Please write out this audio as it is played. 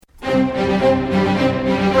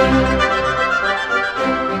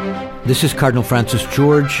This is Cardinal Francis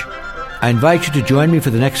George. I invite you to join me for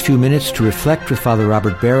the next few minutes to reflect with Father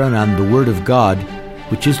Robert Barron on the Word of God,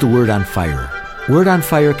 which is the Word on Fire. Word on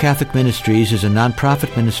Fire Catholic Ministries is a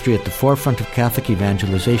non-profit ministry at the forefront of Catholic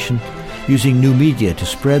evangelization, using new media to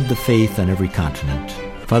spread the faith on every continent.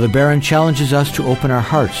 Father Barron challenges us to open our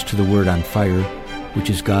hearts to the Word on Fire, which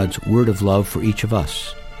is God's word of love for each of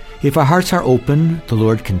us. If our hearts are open, the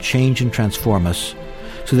Lord can change and transform us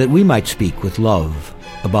so that we might speak with love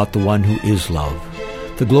about the one who is love.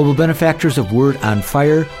 The global benefactors of Word on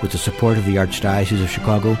Fire, with the support of the Archdiocese of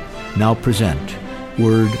Chicago, now present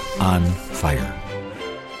Word on Fire.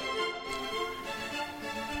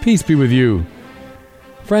 Peace be with you.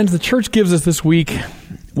 Friends, the Church gives us this week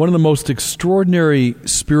one of the most extraordinary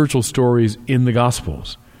spiritual stories in the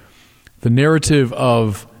Gospels. The narrative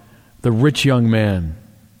of the rich young man.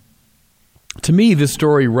 To me, this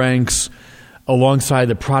story ranks alongside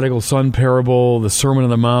the prodigal son parable, the Sermon on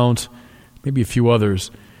the Mount, maybe a few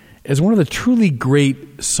others, as one of the truly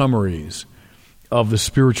great summaries of the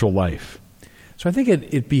spiritual life. So I think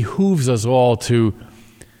it behooves us all to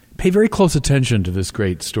pay very close attention to this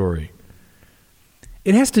great story.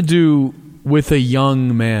 It has to do with a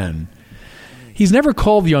young man. He's never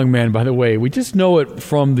called young man, by the way. We just know it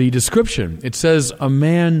from the description. It says, a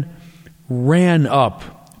man ran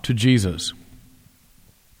up to Jesus.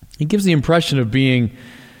 He gives the impression of being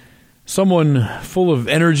someone full of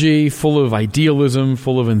energy, full of idealism,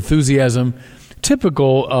 full of enthusiasm,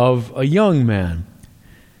 typical of a young man.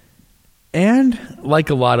 And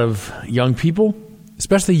like a lot of young people,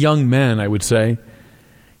 especially young men, I would say,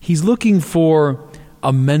 he's looking for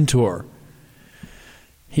a mentor.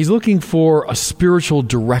 He's looking for a spiritual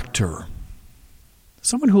director,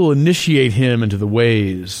 someone who will initiate him into the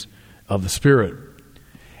ways of the Spirit.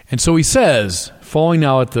 And so he says, falling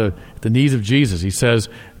now at the knees of Jesus, he says,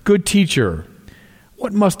 "Good teacher,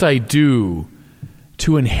 what must I do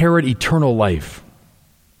to inherit eternal life?"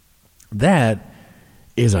 That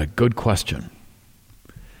is a good question.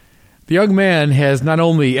 The young man has not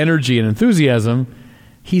only energy and enthusiasm,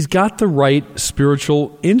 he's got the right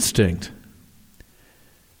spiritual instinct.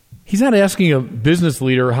 He's not asking a business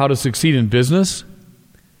leader how to succeed in business.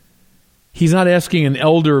 He's not asking an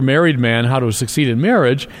elder married man how to succeed in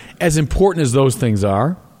marriage, as important as those things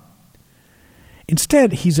are.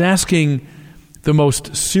 Instead, he's asking the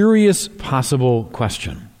most serious possible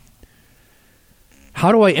question.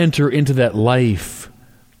 How do I enter into that life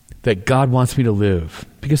that God wants me to live?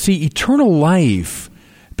 Because, see, eternal life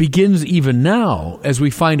begins even now as we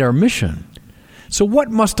find our mission. So what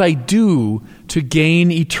must I do to gain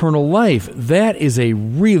eternal life? That is a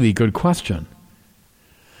really good question.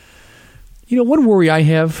 You know, one worry I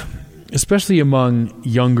have, especially among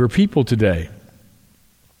younger people today,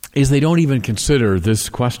 is they don't even consider this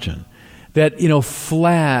question. That,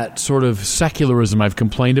 flat sort of secularism I've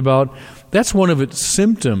complained about, that's one of its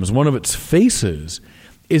symptoms, one of its faces,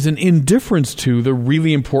 is an indifference to the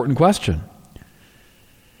really important question.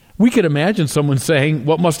 We could imagine someone saying,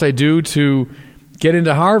 what must I do to get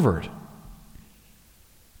into Harvard?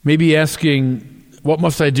 Maybe asking, what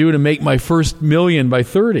must I do to make my first million by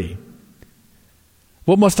 30?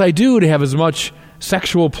 What must I do to have as much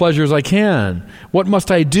sexual pleasure as I can? What must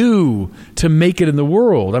I do to make it in the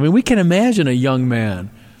world? I mean, we can imagine a young man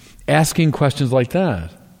asking questions like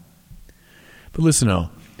that. But listen now,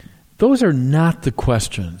 those are not the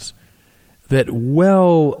questions that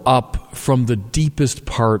well up from the deepest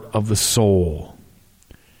part of the soul.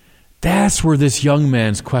 That's where this young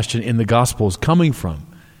man's question in the gospel is coming from.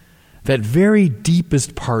 That very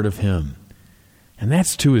deepest part of him. And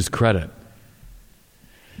that's to his credit.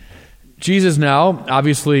 Jesus now,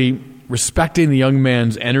 obviously respecting the young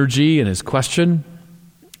man's energy and his question,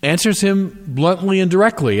 answers him bluntly and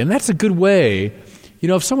directly. And that's a good way.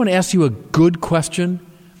 If someone asks you a good question,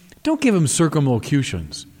 don't give them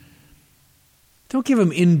circumlocutions. Don't give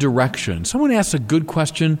them indirection. Someone asks a good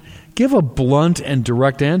question, give a blunt and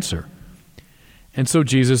direct answer. And so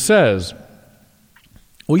Jesus says,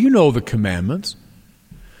 well, you know the commandments.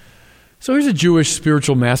 So here's a Jewish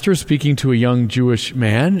spiritual master speaking to a young Jewish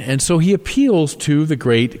man, and so he appeals to the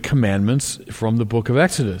great commandments from the book of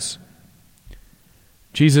Exodus.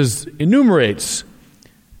 Jesus enumerates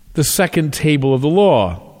the second table of the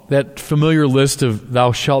law, that familiar list of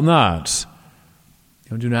thou shalt nots.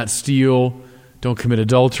 Do not steal, don't commit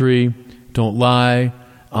adultery, don't lie,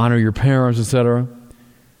 honor your parents, etc.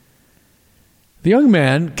 The young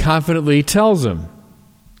man confidently tells him,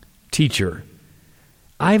 "Teacher,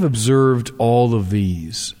 I've observed all of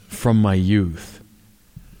these from my youth."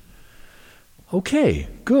 Okay,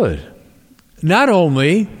 good. Not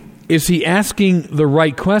only is he asking the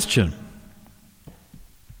right question,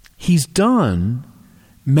 he's done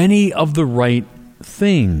many of the right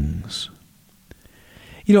things.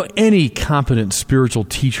 You know, any competent spiritual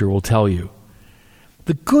teacher will tell you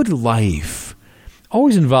the good life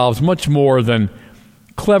always involves much more than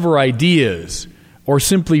clever ideas or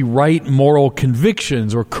simply right moral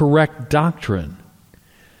convictions or correct doctrine.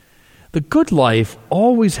 The good life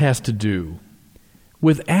always has to do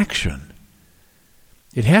with action.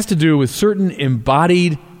 It has to do with certain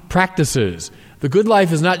embodied practices. The good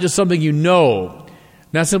life is not just something you know,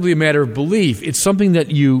 not simply a matter of belief. It's something that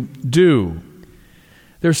you do.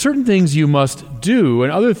 There are certain things you must do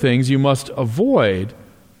and other things you must avoid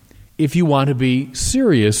if you want to be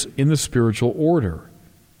serious in the spiritual order.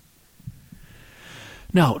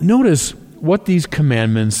 Now, notice what these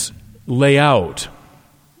commandments lay out.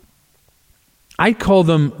 I call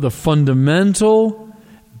them the fundamental,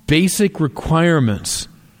 basic requirements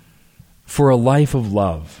for a life of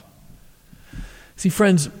love. See,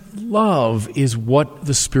 friends, love is what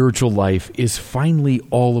the spiritual life is finally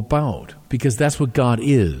all about, because that's what God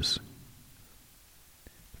is.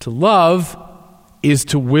 To love is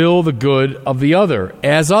to will the good of the other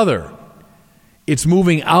as other. It's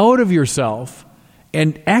moving out of yourself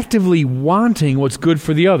and actively wanting what's good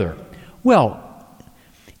for the other. Well,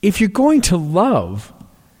 if you're going to love,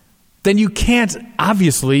 then you can't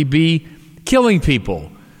obviously be killing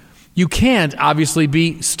people. You can't obviously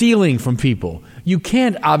be stealing from people. You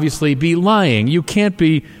can't obviously be lying. You can't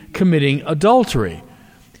be committing adultery.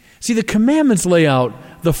 See, the commandments lay out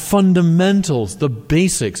the fundamentals, the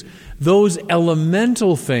basics, those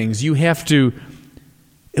elemental things you have to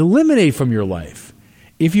eliminate from your life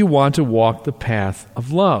if you want to walk the path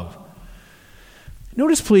of love.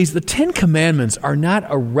 Notice, please, the Ten Commandments are not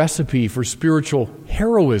a recipe for spiritual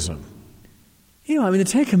heroism. The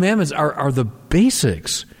Ten Commandments are the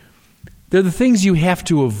basics. They're the things you have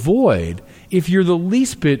to avoid if you're the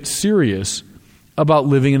least bit serious about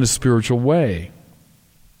living in a spiritual way.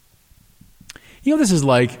 This is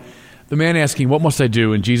like the man asking, what must I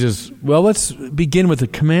do? And Jesus, well, let's begin with the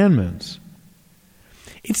commandments.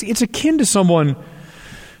 It's akin to someone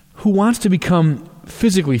who wants to become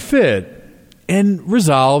physically fit and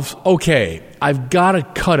resolves, okay, I've got to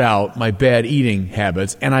cut out my bad eating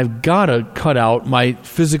habits and I've got to cut out my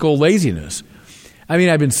physical laziness.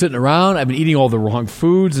 I've been sitting around, I've been eating all the wrong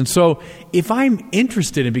foods, and so if I'm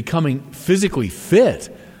interested in becoming physically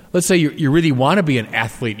fit, let's say you really want to be an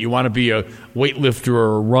athlete, you want to be a weightlifter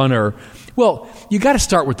or a runner, well, you got to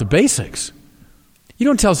start with the basics. You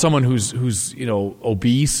don't tell someone who's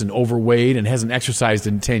obese and overweight and hasn't exercised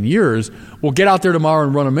in 10 years, well, get out there tomorrow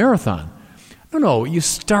and run a marathon. No, you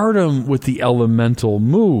start them with the elemental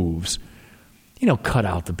moves. Cut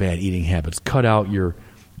out the bad eating habits, cut out your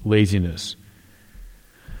laziness.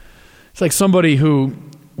 It's like somebody who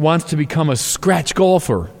wants to become a scratch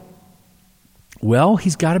golfer. Well,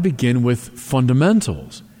 he's got to begin with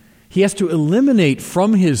fundamentals. He has to eliminate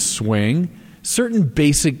from his swing certain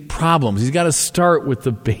basic problems. He's got to start with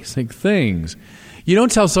the basic things. You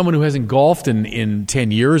don't tell someone who hasn't golfed in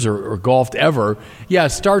 10 years or golfed ever,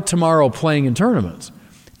 start tomorrow playing in tournaments.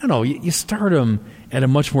 No, you start them at a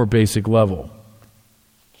much more basic level.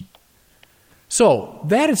 So,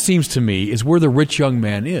 that, it seems to me, is where the rich young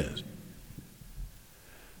man is.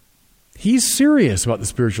 He's serious about the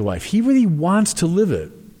spiritual life. He really wants to live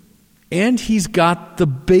it. And he's got the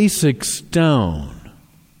basics down.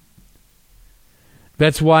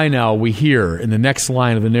 That's why now we hear in the next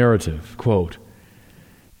line of the narrative, quote,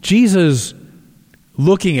 Jesus,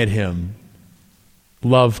 looking at him,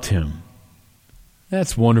 loved him.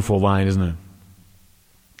 That's a wonderful line, isn't it?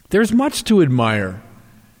 There's much to admire.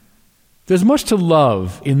 There's much to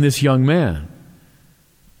love in this young man.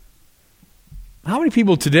 How many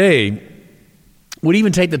people today would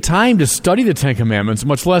even take the time to study the Ten Commandments,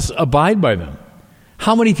 much less abide by them?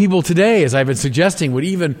 How many people today, as I've been suggesting, would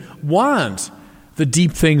even want the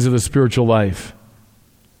deep things of the spiritual life?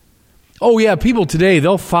 Oh yeah, people today,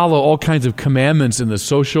 they'll follow all kinds of commandments in the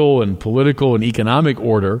social and political and economic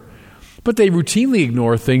order, but they routinely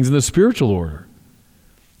ignore things in the spiritual order.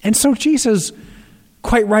 And so Jesus,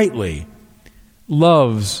 quite rightly,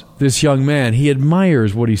 loves this young man. He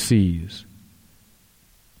admires what he sees.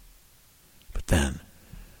 But then,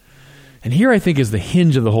 and here I think is the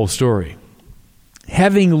hinge of the whole story,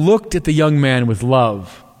 having looked at the young man with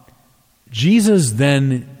love, Jesus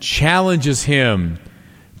then challenges him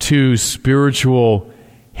to spiritual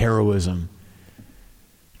heroism,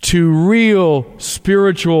 to real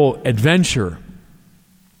spiritual adventure.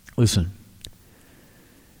 Listen,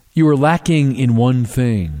 you are lacking in one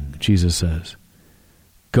thing, Jesus says.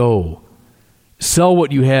 Go, sell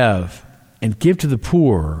what you have and give to the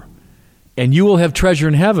poor, and you will have treasure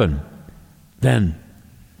in heaven. Then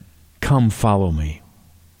come follow me.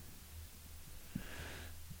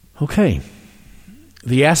 Okay,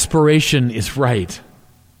 the aspiration is right.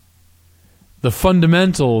 The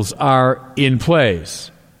fundamentals are in place.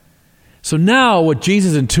 So now what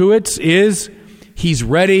Jesus intuits is he's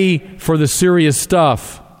ready for the serious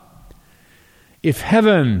stuff. If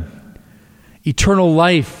heaven, eternal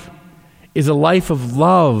life, is a life of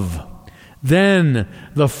love, then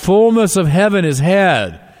the fullness of heaven is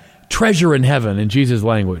had. Treasure in heaven, in Jesus'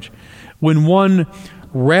 language. When one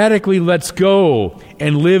radically lets go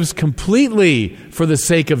and lives completely for the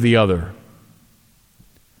sake of the other.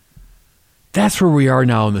 That's where we are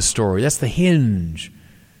now in the story. That's the hinge.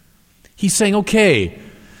 He's saying, okay,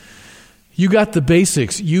 you got the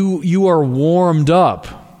basics. You are warmed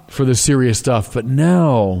up for the serious stuff, but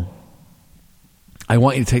now I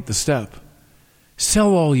want you to take the step.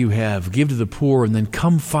 Sell all you have, give to the poor, and then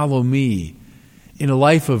come follow me in a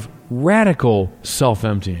life of radical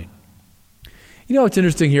self-emptying. You know, it's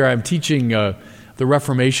interesting here. I'm teaching the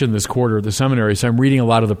Reformation this quarter at the seminary, so I'm reading a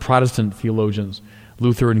lot of the Protestant theologians,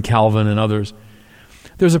 Luther and Calvin and others.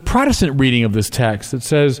 There's a Protestant reading of this text that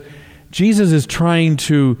says Jesus is trying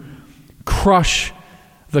to crush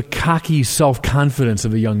the cocky self-confidence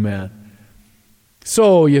of a young man.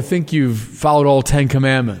 So you think you've followed all 10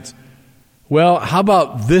 commandments. Well, how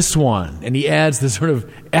about this one? And he adds this sort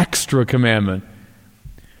of extra commandment,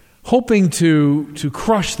 hoping to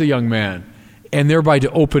crush the young man and thereby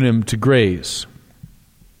to open him to grace.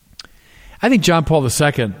 I think John Paul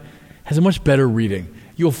II has a much better reading.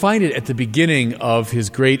 You'll find it at the beginning of his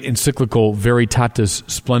great encyclical Veritatis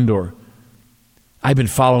Splendor. I've been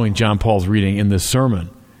following John Paul's reading in this sermon.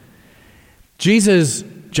 Jesus,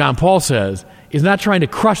 John Paul says, is not trying to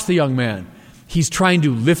crush the young man. He's trying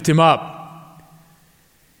to lift him up.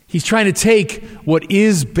 He's trying to take what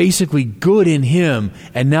is basically good in him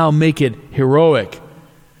and now make it heroic.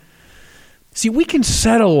 See, we can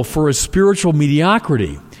settle for a spiritual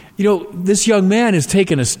mediocrity. You know, this young man has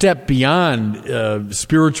taken a step beyond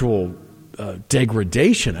spiritual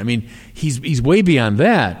degradation. I mean, he's way beyond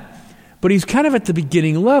that. But he's kind of at the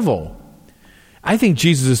beginning level. I think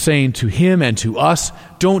Jesus is saying to him and to us,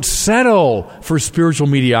 don't settle for spiritual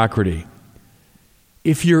mediocrity.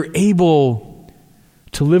 If you're able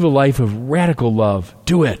to live a life of radical love,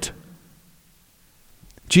 do it.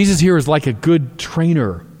 Jesus here is like a good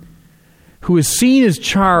trainer who has seen his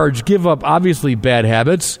charge give up obviously bad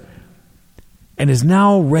habits and is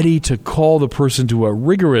now ready to call the person to a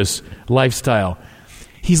rigorous lifestyle.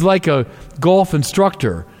 He's like a golf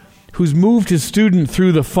instructor who's moved his student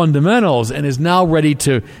through the fundamentals and is now ready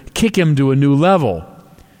to kick him to a new level.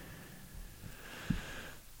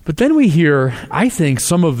 But then we hear, I think,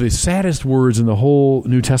 some of the saddest words in the whole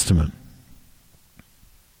New Testament.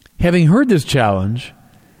 Having heard this challenge,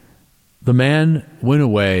 the man went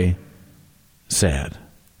away sad.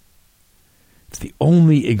 It's the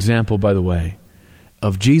only example, by the way,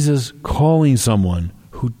 of Jesus calling someone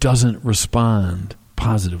who doesn't respond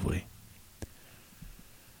positively.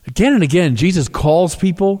 Again and again, Jesus calls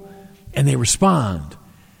people and they respond.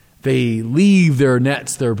 They leave their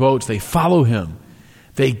nets, their boats, they follow him.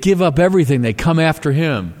 They give up everything, they come after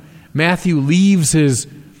him. Matthew leaves his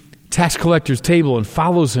tax collector's table and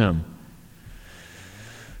follows him.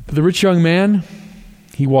 But the rich young man,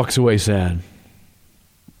 he walks away sad.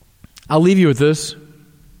 I'll leave you with this.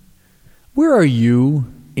 Where are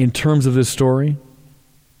you in terms of this story?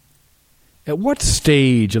 At what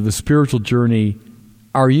stage of the spiritual journey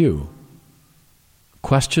are you?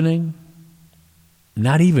 Questioning?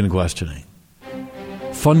 Not even questioning.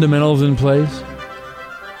 Fundamentals in place?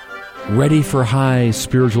 Ready for high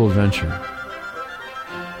spiritual adventure?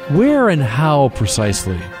 Where and how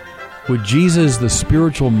precisely would Jesus, the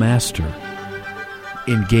spiritual master,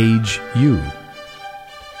 engage you?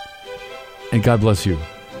 And God bless you.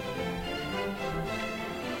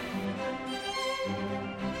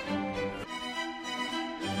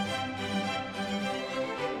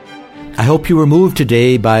 I hope you were moved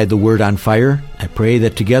today by the Word on Fire. I pray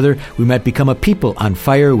that together we might become a people on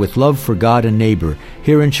fire with love for God and neighbor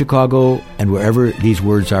here in Chicago and wherever these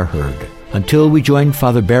words are heard. Until we join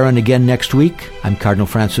Father Barron again next week, I'm Cardinal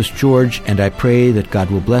Francis George, and I pray that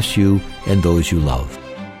God will bless you and those you love.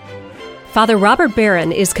 Father Robert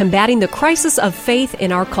Barron is combating the crisis of faith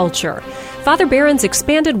in our culture. Father Barron's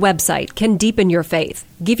expanded website can deepen your faith,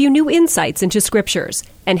 give you new insights into scriptures,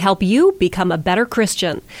 and help you become a better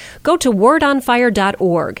Christian. Go to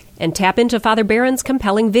wordonfire.org and tap into Father Barron's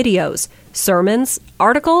compelling videos, sermons,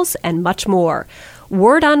 articles, and much more.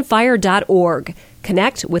 Wordonfire.org.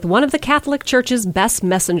 Connect with one of the Catholic Church's best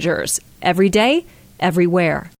messengers, every day, everywhere.